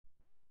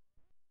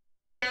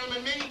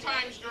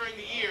times during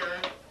the year,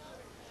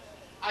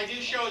 I do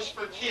shows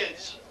for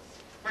kids,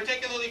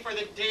 particularly for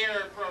the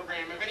DARE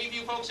program. Have any of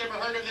you folks ever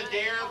heard of the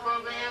DARE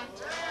program?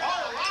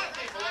 Oh, a lot of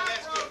people. Oh,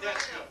 that's good,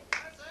 that's good.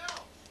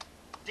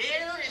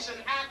 DARE is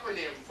an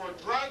acronym for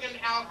Drug and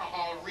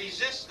Alcohol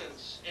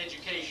Resistance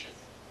Education.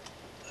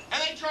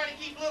 And they try to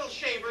keep little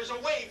shavers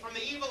away from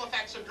the evil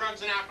effects of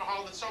drugs and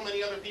alcohol that so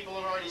many other people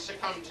have already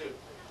succumbed to.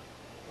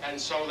 And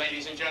so,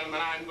 ladies and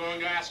gentlemen, I'm going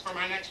to ask for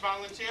my next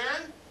volunteer.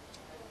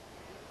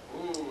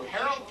 Ooh,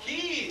 Harold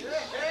Keys.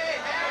 Hey,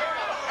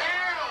 Harold!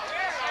 Harold!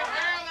 So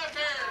Harold up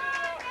here.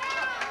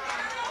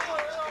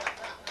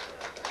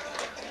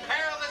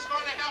 Harold is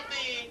going to help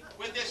me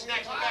with this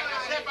next effect.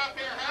 Step up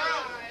here,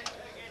 Harold.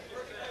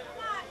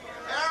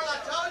 Harold,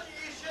 I told you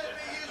you shouldn't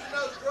be using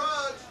those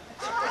drugs.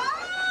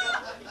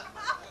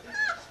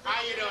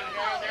 How you doing,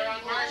 Harold? They're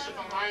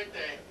unmerciful, aren't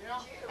they? All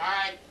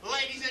right,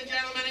 ladies and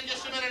gentlemen, in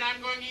just a minute,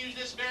 I'm going to use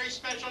this very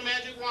special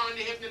magic wand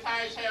to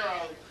hypnotize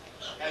Harold.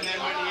 And then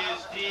when he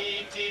is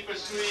deep, deep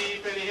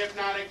asleep in a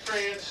hypnotic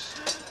trance,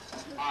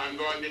 I'm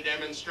going to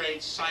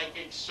demonstrate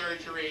psychic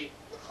surgery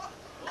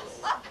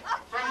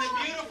from the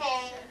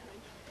beautiful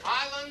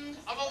island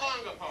of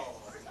Olongapo.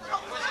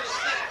 It was a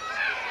city.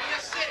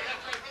 That's right,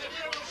 from the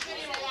beautiful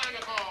city of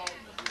Olongapo.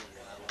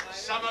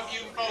 Some of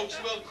you folks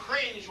will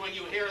cringe when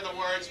you hear the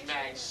words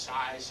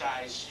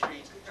Magpie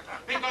Street,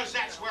 because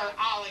that's where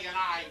Ollie and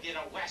I did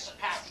a West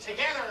Pack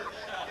together.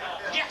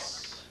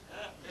 Yes!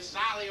 This is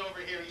Ollie over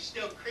here. He's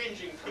still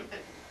cringing from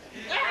it.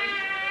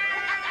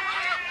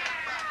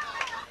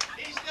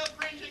 He's still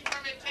cringing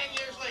from it 10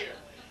 years later.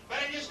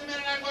 But in just a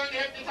minute, I'm going to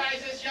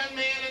hypnotize this young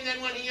man, and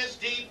then when he is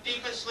deep,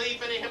 deep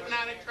asleep in a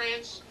hypnotic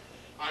trance,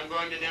 I'm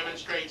going to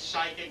demonstrate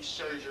psychic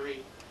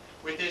surgery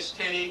with this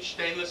 10-inch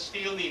stainless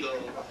steel needle.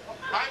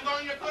 I'm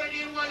going to put it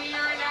in one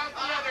ear and out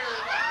the other,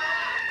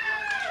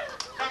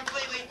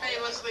 completely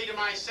painlessly to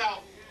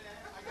myself.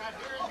 I got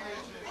hearing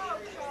aids.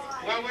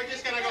 Well, we're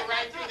just going to go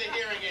right through the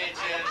hearing aids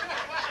in.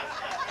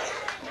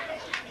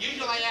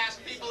 Usually I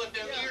ask people if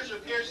their ears are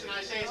pierced, and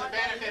I say it's a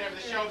benefit of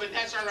the show, but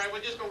that's all right.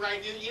 We'll just go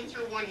right in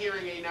through one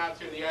hearing aid and out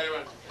through the other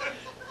one.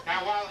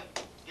 Now, Wally,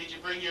 did you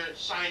bring your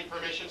signed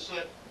permission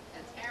slip?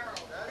 That's Harold.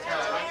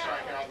 Harold, I'm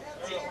sorry, Harold.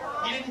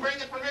 You didn't bring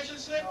the permission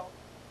slip?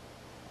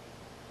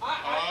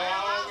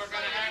 Oh, we're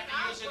going to have to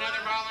use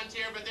another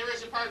volunteer, but there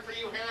is a part for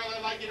you, Harold.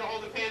 I'd like you to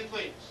hold the pen,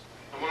 please.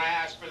 And when I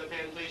ask for the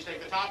pen, please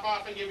take the top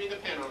off and give me the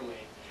pen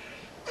only.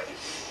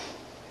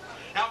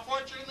 Now,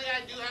 fortunately,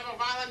 I do have a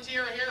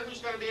volunteer here who's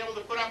going to be able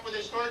to put up with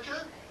this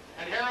torture.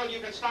 And Harold,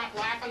 you can stop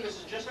laughing. This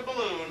is just a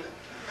balloon.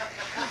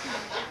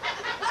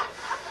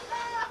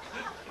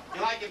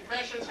 You like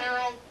impressions,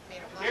 Harold?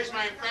 Here's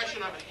my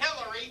impression of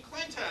Hillary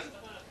Clinton.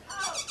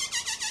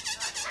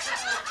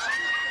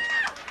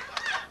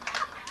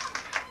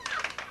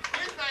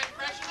 Here's my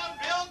impression of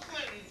Bill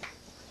Clinton.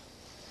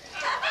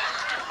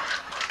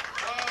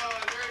 Oh,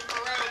 very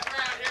morose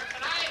crowd here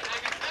tonight, I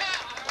can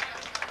tell.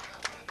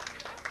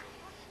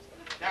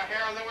 Now,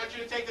 Harold, I want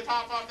you to take the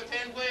top off the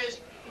pen, please.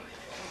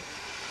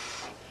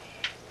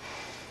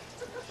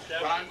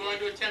 What I'm going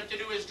to attempt to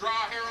do is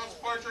draw Harold's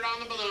portrait on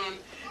the balloon,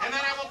 and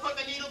then I will put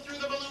the needle through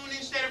the balloon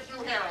instead of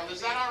through Harold. Is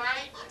that all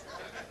right?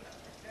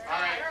 All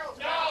right.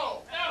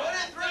 No! Put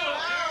it through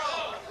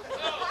Harold!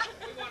 No!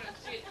 We want to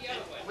see it the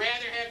other way.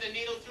 Rather have the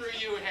needle through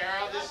you,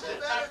 Harold. This is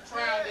a tough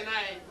crowd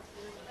tonight.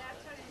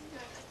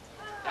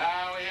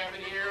 We have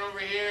an ear over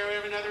here. We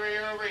have another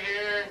ear over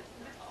here.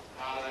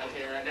 Oh, that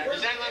hair. Now,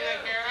 does that look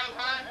like Harold,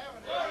 huh?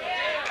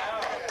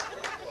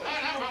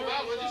 No,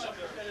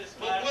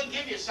 well, we'll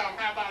give you some.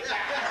 How about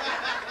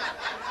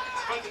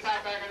that? Put the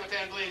top back on the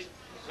pen, please.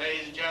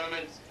 Ladies and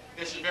gentlemen,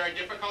 this is very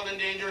difficult and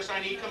dangerous.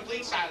 I need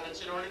complete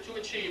silence in order to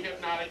achieve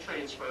hypnotic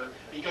transfer.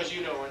 Because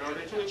you know, in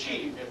order to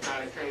achieve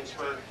hypnotic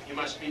transfer, you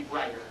must be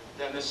brighter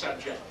than the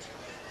subject.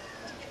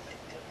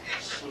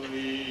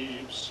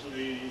 Sleep,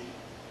 sleep.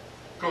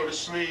 Go to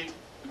sleep.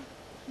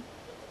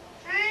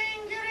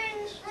 I'm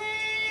getting sleepy.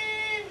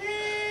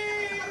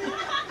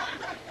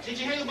 Did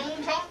you hear the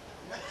balloon talk?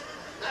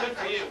 Good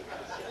for you.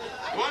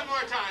 One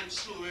more time.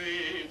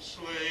 Sleep,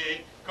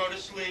 sleep. Go to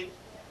sleep.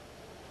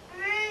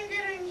 I'm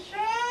getting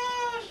so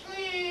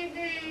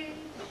sleepy.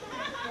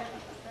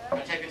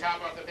 Now take the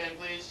top off the pen,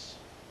 please.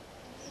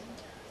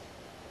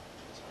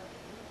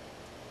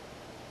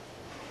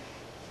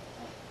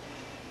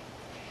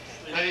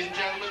 Ladies and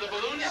gentlemen, the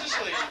balloon is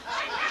asleep.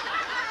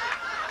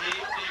 Deep,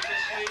 deep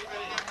asleep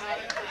in a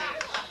hypnotic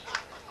trance.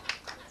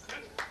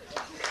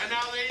 And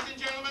now, ladies and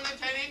gentlemen, the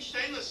 10-inch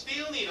stainless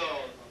steel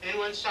needle in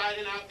one side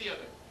and out the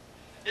other.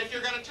 If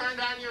you're going to turn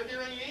down your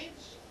hearing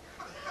aids,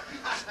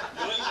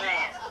 do it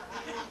now.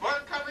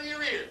 Or cover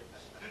your ears.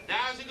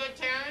 Now's a good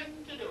time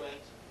to do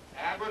it.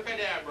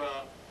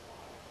 Abracadabra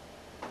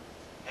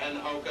and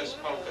hocus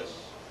pocus.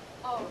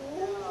 Oh.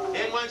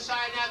 In one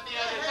side and out the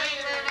other. Thank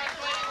you very much,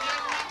 ladies and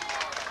gentlemen.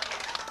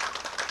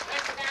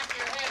 That's the back of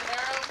your head,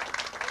 Harold.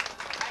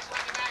 That's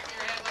what the back of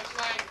your head looks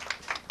like.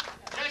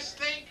 Just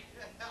think.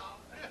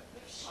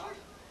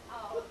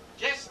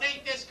 Just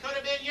think this could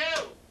have been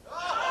you. All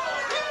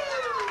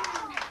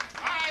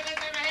right, let's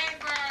have a hand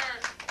for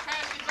our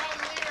casting all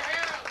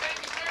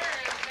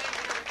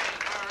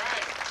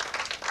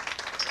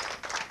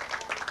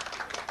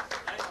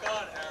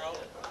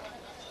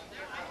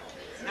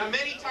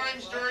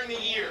during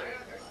the year.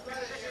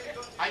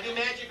 I do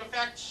magic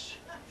effects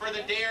for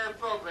the DARE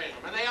program,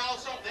 and they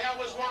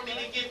always want me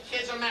to give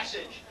kids a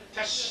message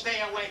to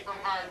stay away from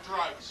hard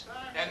drugs.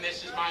 And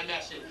this is my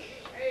message.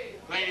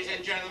 Ladies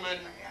and gentlemen,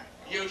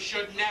 you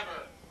should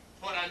never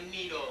put a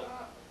needle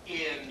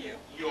in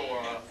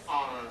your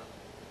arm.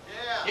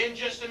 In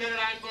just a minute,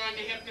 I'm going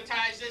to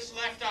hypnotize this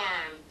left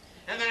arm,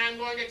 and then I'm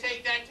going to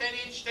take that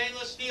 10-inch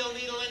stainless steel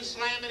needle and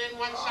slam it in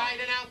one side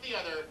and out the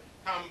other,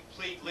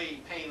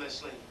 completely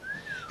painlessly.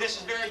 This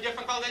is very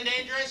difficult and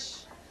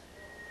dangerous.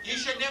 You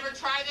should never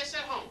try this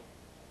at home.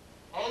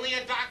 Only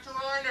a doctor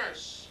or a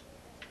nurse,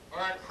 or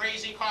a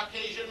crazy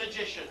Caucasian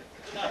magician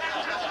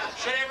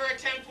should ever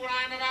attempt what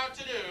I'm about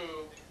to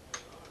do,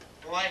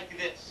 like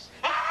this.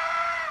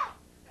 Ah!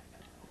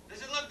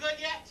 Does it look good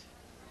yet?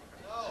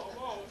 No.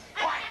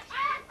 Quiet!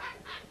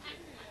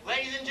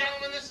 Ladies and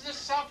gentlemen, this is a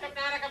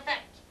self-hypnotic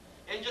effect.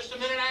 In just a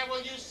minute, I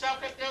will use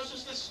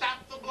self-hypnosis to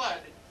stop the blood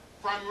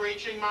from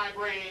reaching my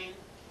brain,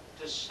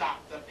 to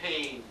stop the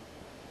pain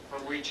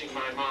from reaching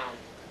my mind,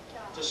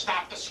 to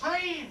stop the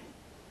scream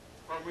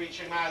from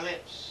reaching my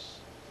lips.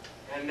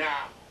 And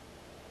now,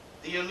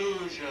 the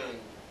illusion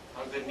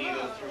of the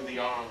needle through the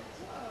arm.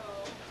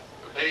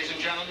 Ladies and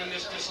gentlemen,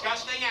 this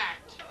disgusting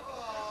act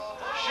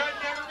should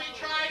never be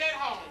tried at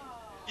home.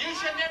 You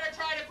should never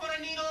try to put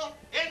a needle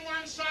in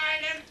one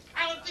side and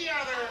out the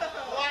other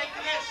like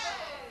this.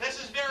 This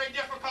is very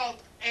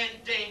difficult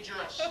and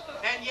dangerous.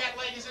 And yet,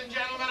 ladies and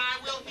gentlemen, I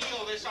will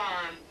heal this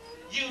arm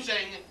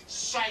using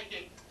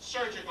psychic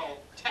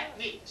surgical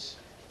techniques.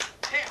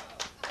 10,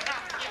 9,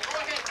 yeah, go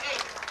ahead,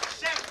 8,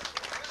 7,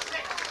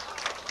 6,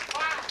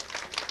 5,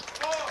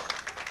 4,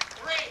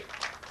 3,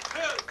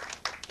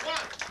 2, 1.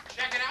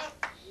 Check it out.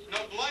 No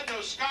blood,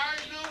 no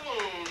scars, no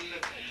wound.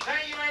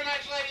 Thank you very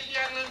much, ladies and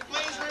gentlemen.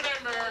 Please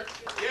remember,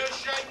 you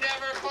should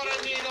never put a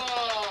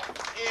needle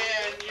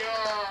in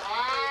your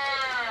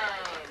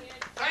arm.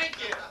 Thank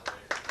you.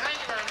 Thank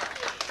you very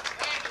much.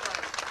 Thank you very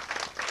much.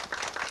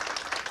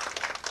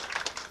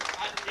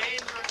 A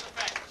dangerous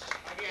effect.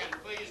 Again,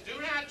 please do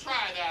not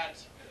try that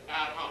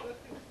at home.